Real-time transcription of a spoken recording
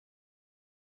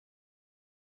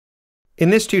In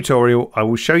this tutorial, I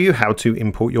will show you how to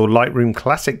import your Lightroom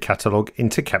Classic catalog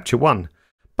into Capture One.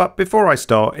 But before I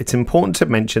start, it's important to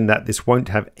mention that this won't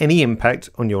have any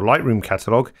impact on your Lightroom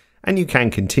catalog and you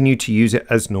can continue to use it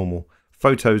as normal.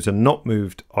 Photos are not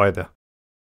moved either.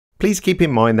 Please keep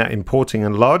in mind that importing a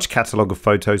large catalog of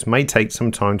photos may take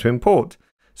some time to import.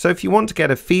 So if you want to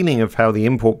get a feeling of how the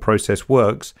import process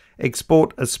works,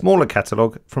 export a smaller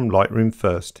catalog from Lightroom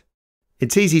first.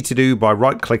 It's easy to do by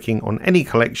right-clicking on any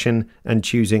collection and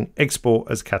choosing Export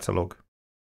as Catalog.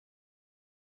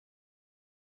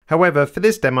 However, for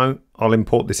this demo, I'll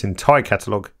import this entire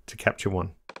catalog to Capture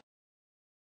One.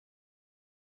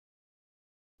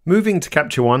 Moving to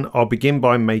Capture One, I'll begin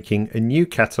by making a new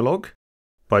catalog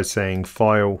by saying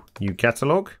File, New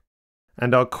Catalog,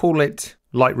 and I'll call it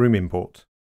Lightroom Import.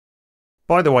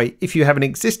 By the way, if you have an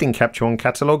existing Capture One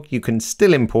catalog, you can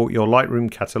still import your Lightroom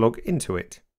catalog into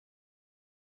it.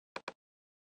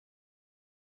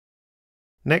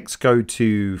 Next, go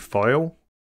to File,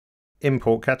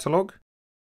 Import Catalog,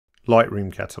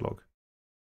 Lightroom Catalog.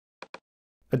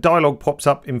 A dialog pops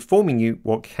up informing you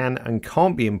what can and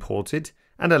can't be imported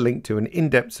and a link to an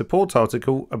in-depth support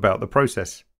article about the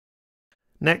process.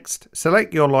 Next,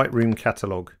 select your Lightroom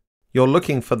catalog. You're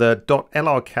looking for the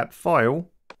 .lrcat file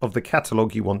of the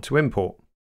catalog you want to import.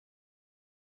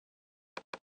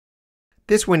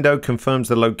 This window confirms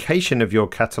the location of your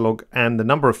catalog and the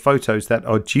number of photos that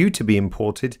are due to be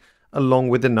imported, along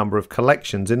with the number of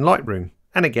collections in Lightroom.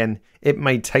 And again, it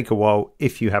may take a while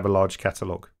if you have a large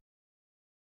catalog.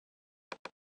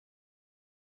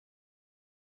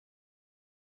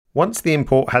 Once the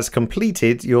import has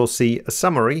completed, you'll see a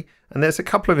summary, and there's a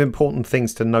couple of important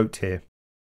things to note here.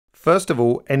 First of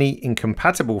all, any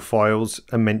incompatible files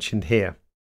are mentioned here.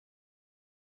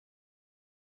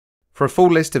 For a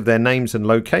full list of their names and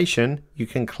location, you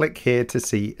can click here to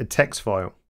see a text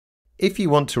file. If you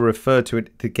want to refer to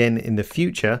it again in the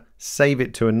future, save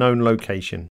it to a known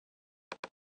location.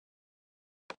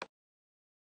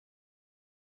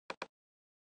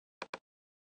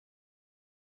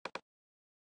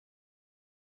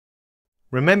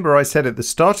 Remember, I said at the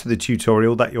start of the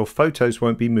tutorial that your photos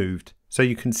won't be moved, so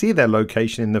you can see their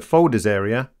location in the folders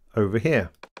area over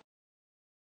here.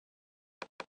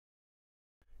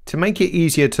 To make it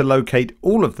easier to locate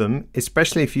all of them,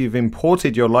 especially if you've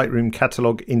imported your Lightroom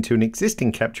catalog into an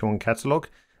existing Capture One catalog,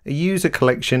 a user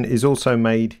collection is also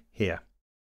made here.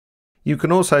 You can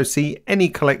also see any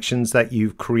collections that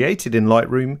you've created in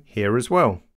Lightroom here as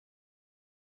well.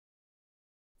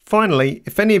 Finally,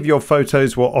 if any of your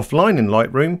photos were offline in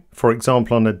Lightroom, for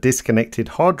example on a disconnected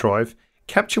hard drive,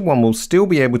 Capture One will still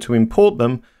be able to import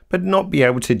them, but not be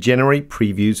able to generate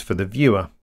previews for the viewer.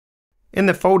 In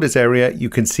the folders area, you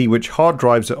can see which hard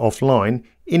drives are offline,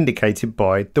 indicated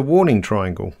by the warning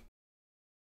triangle.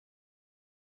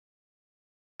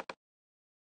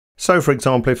 So for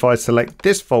example, if I select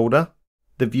this folder,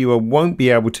 the viewer won't be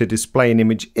able to display an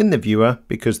image in the viewer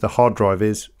because the hard drive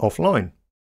is offline.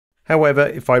 However,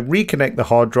 if I reconnect the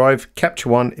hard drive, Capture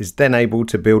One is then able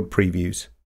to build previews.